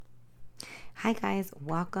Hi guys,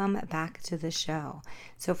 welcome back to the show.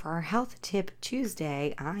 So for our Health Tip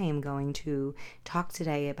Tuesday, I am going to talk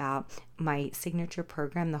today about my signature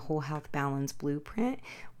program, the Whole Health Balance Blueprint,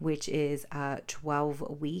 which is a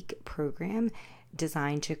 12-week program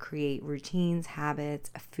designed to create routines,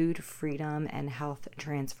 habits, food freedom, and health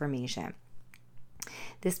transformation.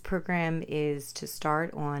 This program is to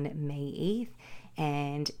start on May 8th,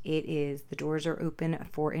 and the doors are open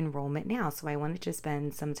for enrollment now. So I wanted to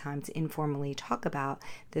spend some time to informally talk about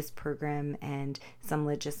this program and some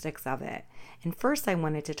logistics of it. And first I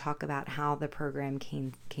wanted to talk about how the program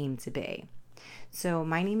came to be. So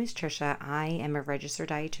my name is Trisha. I am a registered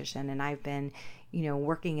dietitian, and I've been,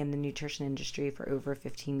 working in the nutrition industry for over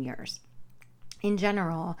 15 years. In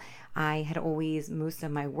general, I had most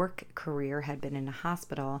of my work career had been in a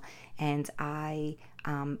hospital, and I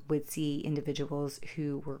would see individuals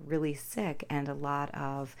who were really sick, and a lot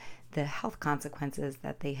of the health consequences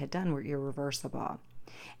that they had done were irreversible.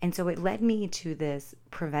 And so it led me to this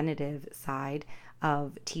preventative side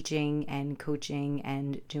of teaching and coaching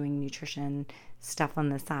and doing nutrition stuff on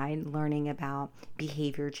the side, learning about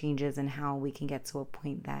behavior changes and how we can get to a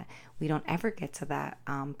point that we don't ever get to that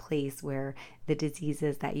place where the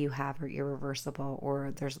diseases that you have are irreversible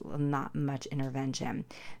or there's not much intervention.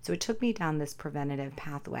 So it took me down this preventative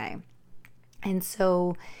pathway. And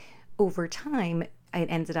so over time, it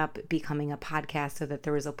ended up becoming a podcast so that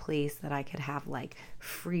there was a place that I could have like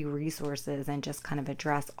free resources and just kind of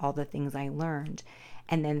address all the things I learned.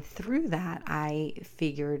 And then through that, I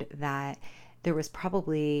figured that there was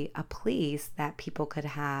probably a place that people could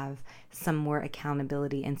have some more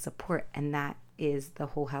accountability and support, and that is the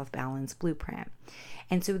Whole Health Balance Blueprint.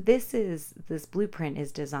 And so this blueprint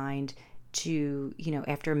is designed to,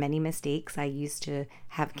 after many mistakes, I used to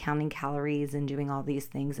have counting calories and doing all these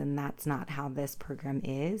things, and that's not how this program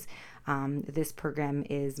is. This program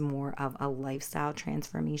is more of a lifestyle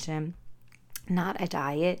transformation, not a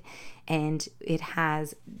diet, and it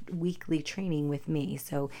has weekly training with me.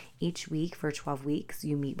 So each week for 12 weeks,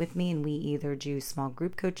 you meet with me and we either do small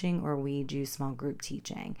group coaching or we do small group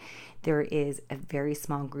teaching. There is a very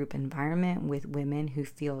small group environment with women who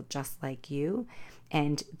feel just like you,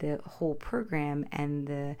 and the whole program and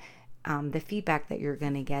the feedback that you're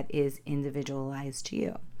going to get is individualized to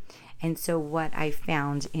you. And so what I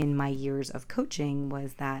found in my years of coaching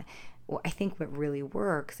was that I think what really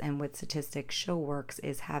works and what statistics show works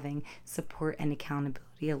is having support and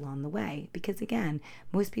accountability along the way. Because again,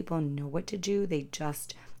 most people know what to do. They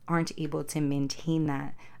just aren't able to maintain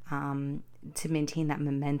that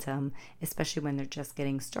momentum, especially when they're just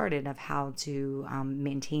getting started, of how to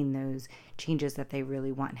maintain those changes that they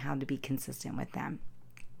really want and how to be consistent with them.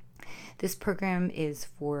 This program is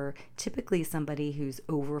for typically somebody who's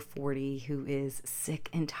over 40, who is sick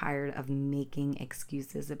and tired of making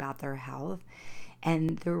excuses about their health,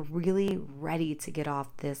 and they're really ready to get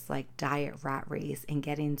off this like diet rat race and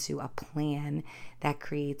get into a plan that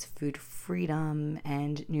creates food freedom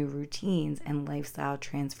and new routines and lifestyle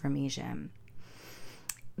transformation.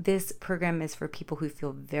 This program is for people who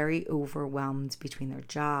feel very overwhelmed between their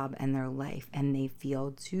job and their life, and they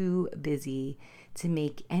feel too busy to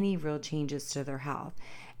make any real changes to their health.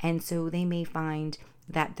 And so they may find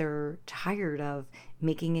that they're tired of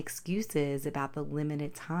making excuses about the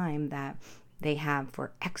limited time that they have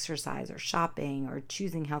for exercise or shopping or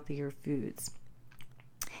choosing healthier foods.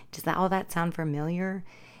 Does all that sound familiar?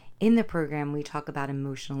 In the program, we talk about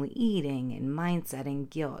emotional eating and mindset and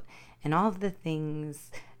guilt and all of the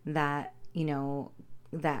things that,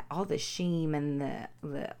 that all the shame and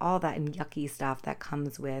the all that yucky stuff that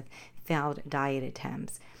comes with failed diet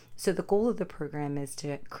attempts. So the goal of the program is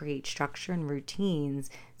to create structure and routines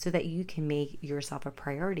so that you can make yourself a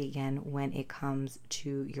priority again when it comes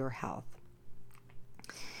to your health.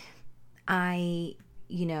 I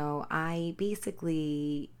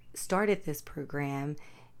basically started this program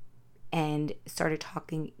and started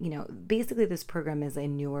talking, basically this program is a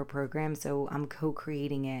newer program, so I'm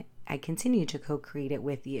co-creating it. I continue to co-create it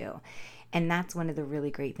with you. And that's one of the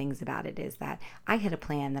really great things about it, is that I had a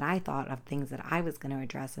plan that I thought of things that I was going to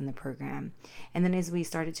address in the program. And then as we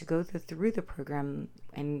started to go through the program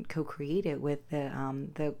and co-create it with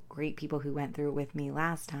the great people who went through it with me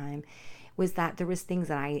last time, was that there was things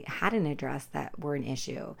that I hadn't addressed that were an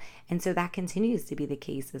issue. And so that continues to be the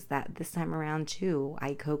case, is that this time around too,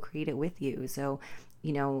 I co-create it with you. So,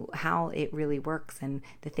 how it really works and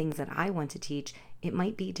the things that I want to teach, it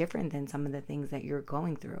might be different than some of the things that you're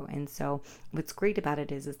going through. And so what's great about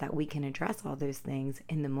it is that we can address all those things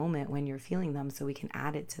in the moment when you're feeling them, so we can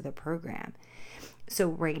add it to the program. So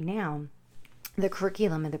right now, the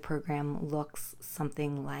curriculum of the program looks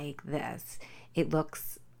something like this. It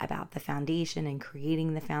looks about the foundation and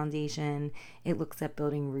creating the foundation. It looks at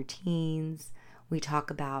building routines. We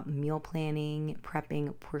talk about meal planning,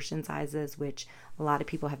 prepping portion sizes, which a lot of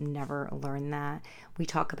people have never learned that. We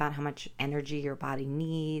talk about how much energy your body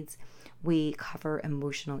needs. We cover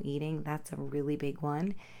emotional eating. That's a really big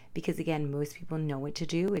one because, again, most people know what to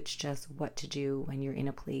do. It's just what to do when you're in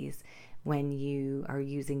a place when you are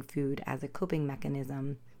using food as a coping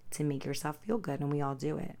mechanism to make yourself feel good. And we all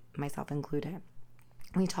do it, myself included.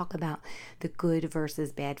 We talk about the good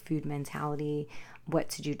versus bad food mentality, what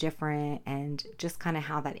to do different, and just kind of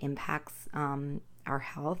how that impacts our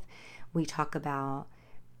health. We talk about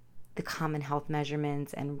the common health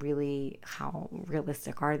measurements and really how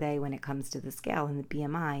realistic are they when it comes to the scale and the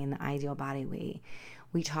BMI and the ideal body weight.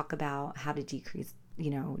 We talk about how to decrease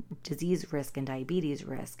disease risk and diabetes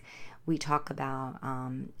risk. We talk about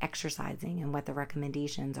exercising and what the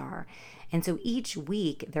recommendations are. And so each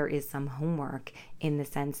week there is some homework in the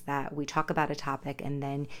sense that we talk about a topic and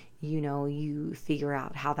then, you figure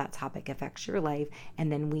out how that topic affects your life.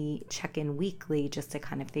 And then we check in weekly just to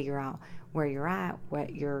kind of figure out where you're at,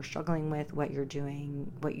 what you're struggling with, what you're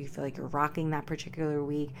doing, what you feel like you're rocking that particular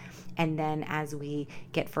week. And then as we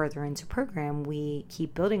get further into program, we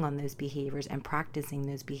keep building on those behaviors and practicing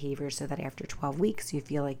those behaviors so that after 12 weeks, you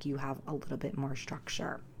feel like you have a little bit more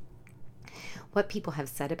structure. What people have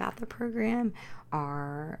said about the program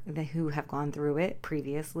are who have gone through it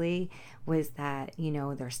previously was that,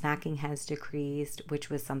 their snacking has decreased, which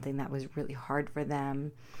was something that was really hard for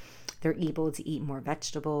them. They're able to eat more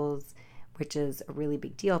vegetables, which is a really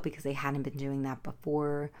big deal because they hadn't been doing that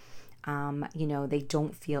before. They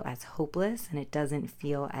don't feel as hopeless and it doesn't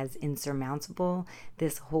feel as insurmountable,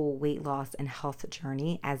 this whole weight loss and health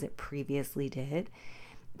journey as it previously did.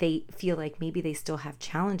 They feel like maybe they still have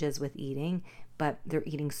challenges with eating, but they're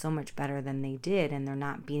eating so much better than they did and they're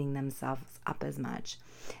not beating themselves up as much.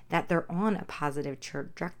 That they're on a positive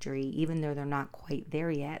trajectory, even though they're not quite there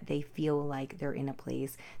yet. They feel like they're in a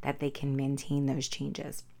place that they can maintain those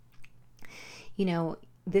changes.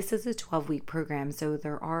 This is a 12-week program, so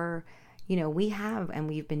there are,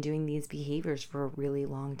 we've been doing these behaviors for a really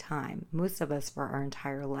long time, most of us for our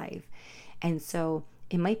entire life. And so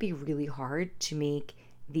it might be really hard to make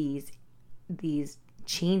these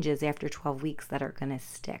changes after 12 weeks that are going to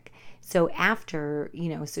stick. So after,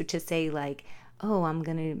 so to say like, oh, I'm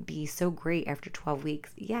going to be so great after 12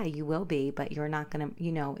 weeks. Yeah, you will be, but you're not going to,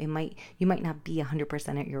 you might not be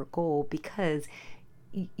 100% at your goal because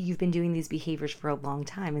you've been doing these behaviors for a long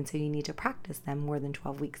time. And so you need to practice them more than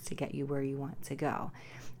 12 weeks to get you where you want to go.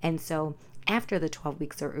 And so after the 12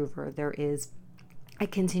 weeks are over, there is a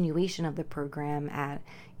continuation of the program at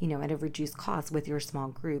a reduced cost with your small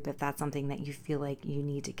group, if that's something that you feel like you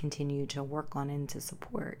need to continue to work on and to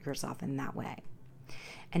support yourself in that way.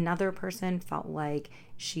 Another person felt like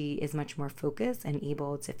she is much more focused and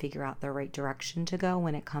able to figure out the right direction to go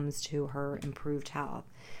when it comes to her improved health.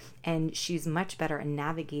 And she's much better at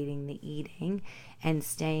navigating the eating and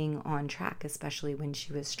staying on track, especially when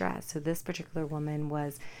she was stressed. So this particular woman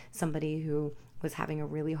was somebody who was having a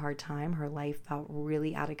really hard time. Her life felt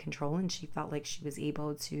really out of control, and she felt like she was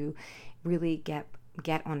able to really get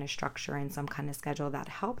on a structure and some kind of schedule that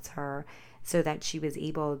helped her so that she was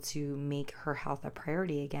able to make her health a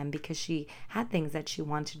priority again because she had things that she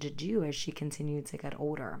wanted to do as she continued to get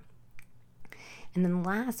older. And then the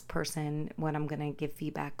last person, what I'm going to give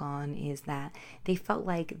feedback on is that they felt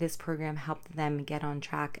like this program helped them get on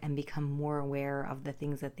track and become more aware of the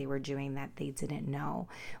things that they were doing that they didn't know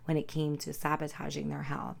when it came to sabotaging their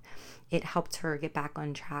health. It helped her get back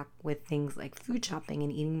on track with things like food shopping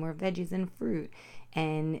and eating more veggies and fruit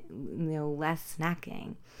and less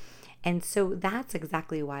snacking. And so that's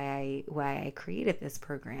exactly why I created this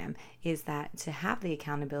program, is that to have the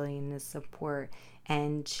accountability and the support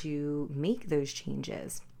and to make those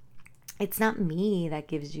changes. It's not me that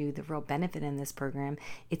gives you the real benefit in this program.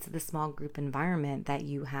 It's the small group environment that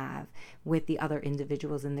you have with the other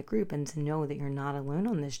individuals in the group, and to know that you're not alone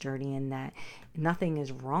on this journey and that nothing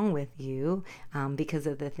is wrong with you because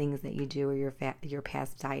of the things that you do or your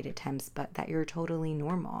past diet attempts, but that you're totally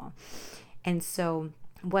normal. And so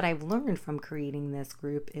what I've learned from creating this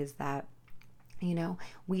group is that,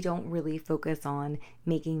 we don't really focus on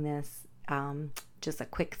making this just a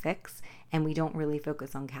quick fix, and we don't really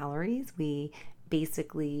focus on calories. We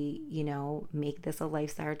basically, make this a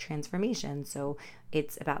lifestyle transformation. So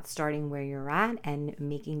it's about starting where you're at and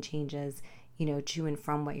making changes, to and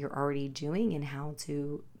from what you're already doing, and how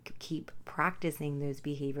to keep practicing those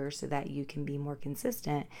behaviors so that you can be more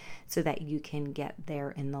consistent, so that you can get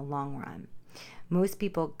there in the long run. Most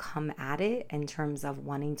people come at it in terms of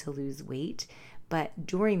wanting to lose weight, But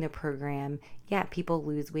during the program, yeah, people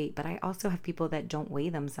lose weight, but I also have people that don't weigh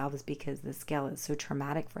themselves because the scale is so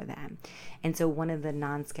traumatic for them. And so one of the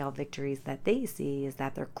non-scale victories that they see is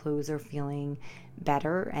that their clothes are feeling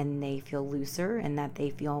better and they feel looser and that they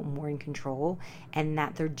feel more in control and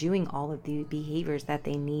that they're doing all of the behaviors that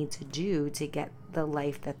they need to do to get the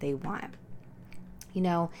life that they want.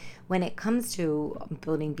 When it comes to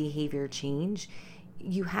building behavior change,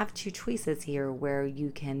 you have two choices here where you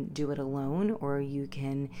can do it alone or you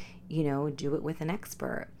can, do it with an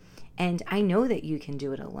expert. And I know that you can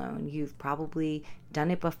do it alone. You've probably done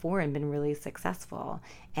it before and been really successful,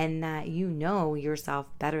 and that you know yourself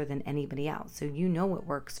better than anybody else. So you know what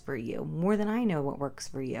works for you more than I know what works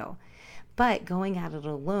for you. But going at it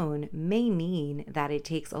alone may mean that it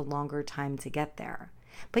takes a longer time to get there.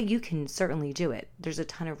 But you can certainly do it. There's a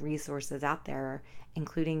ton of resources out there,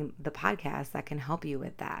 including the podcast, that can help you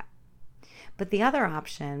with that. But the other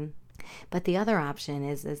option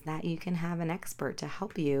is that you can have an expert to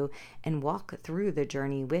help you and walk through the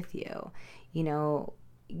journey with you.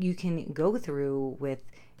 You can go through with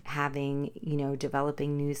having,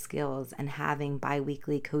 developing new skills and having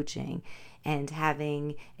bi-weekly coaching and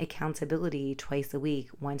having accountability twice a week,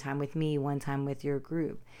 one time with me, one time with your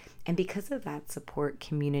group. And because of that support,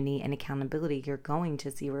 community, and accountability, you're going to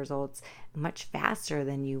see results much faster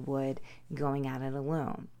than you would going at it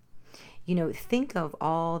alone. Think of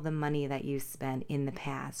all the money that you spent in the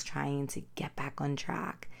past trying to get back on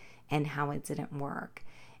track and how it didn't work,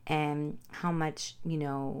 and how much,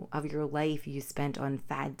 of your life you spent on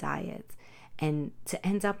fad diets, and to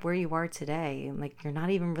end up where you are today, like you're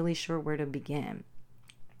not even really sure where to begin.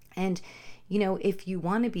 And if you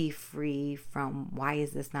want to be free from why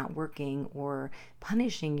is this not working or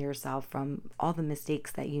punishing yourself from all the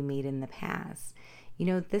mistakes that you made in the past,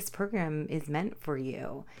 this program is meant for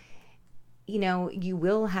you. You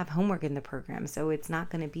will have homework in the program, so it's not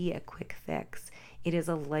going to be a quick fix. It is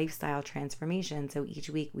a lifestyle transformation. So each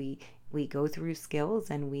week we go through skills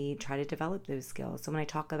and we try to develop those skills. So when I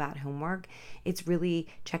talk about homework, it's really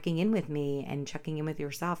checking in with me and checking in with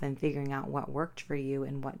yourself and figuring out what worked for you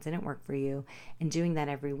and what didn't work for you, and doing that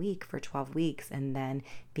every week for 12 weeks, and then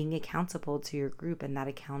being accountable to your group and that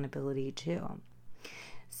accountability too.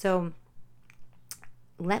 So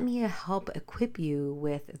let me help equip you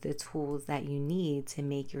with the tools that you need to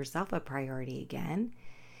make yourself a priority again.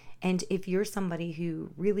 And if you're somebody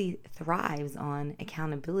who really thrives on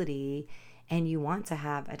accountability and you want to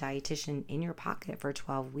have a dietitian in your pocket for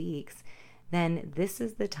 12 weeks, then this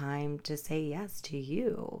is the time to say yes to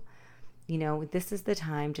you. This is the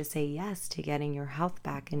time to say yes to getting your health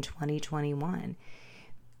back in 2021.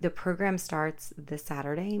 The program starts this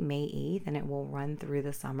Saturday, May 8th, and it will run through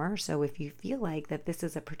the summer. So if you feel like that this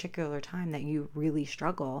is a particular time that you really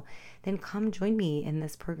struggle, then come join me in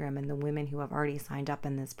this program and the women who have already signed up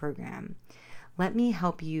in this program. Let me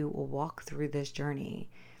help you walk through this journey.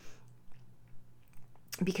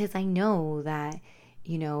 Because I know that,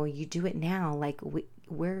 you do it now, like what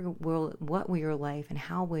will your life and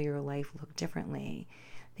how will your life look differently?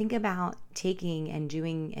 Think about taking and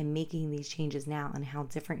doing and making these changes now and how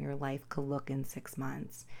different your life could look in 6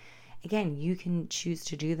 months. Again, you can choose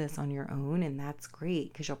to do this on your own, and that's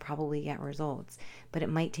great because you'll probably get results, but it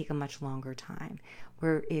might take a much longer time,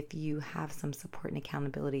 where if you have some support and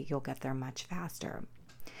accountability, you'll get there much faster.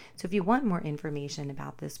 So if you want more information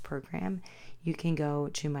about this program, you can go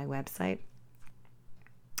to my website,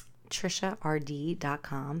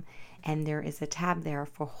 triciard.com, and there is a tab there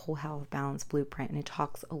for Whole Health Balance Blueprint, and it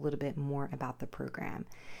talks a little bit more about the program.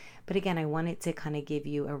 But again, I wanted to kind of give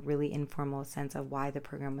you a really informal sense of why the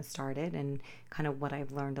program was started and kind of what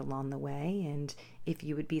I've learned along the way, and if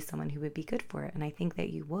you would be someone who would be good for it. And I think that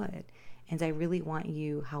you would. And I really want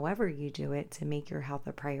you, however you do it, to make your health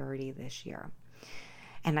a priority this year.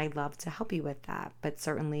 And I'd love to help you with that, but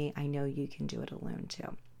certainly I know you can do it alone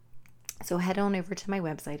too. So head on over to my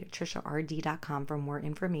website at triciard.com for more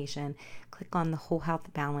information. Click on the Whole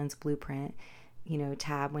Health Balance Blueprint,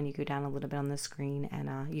 tab when you go down a little bit on the screen,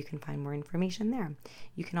 and you can find more information there.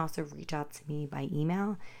 You can also reach out to me by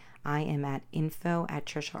email. I am at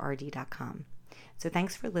info@triciard.com. So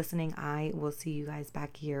thanks for listening. I will see you guys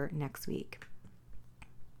back here next week.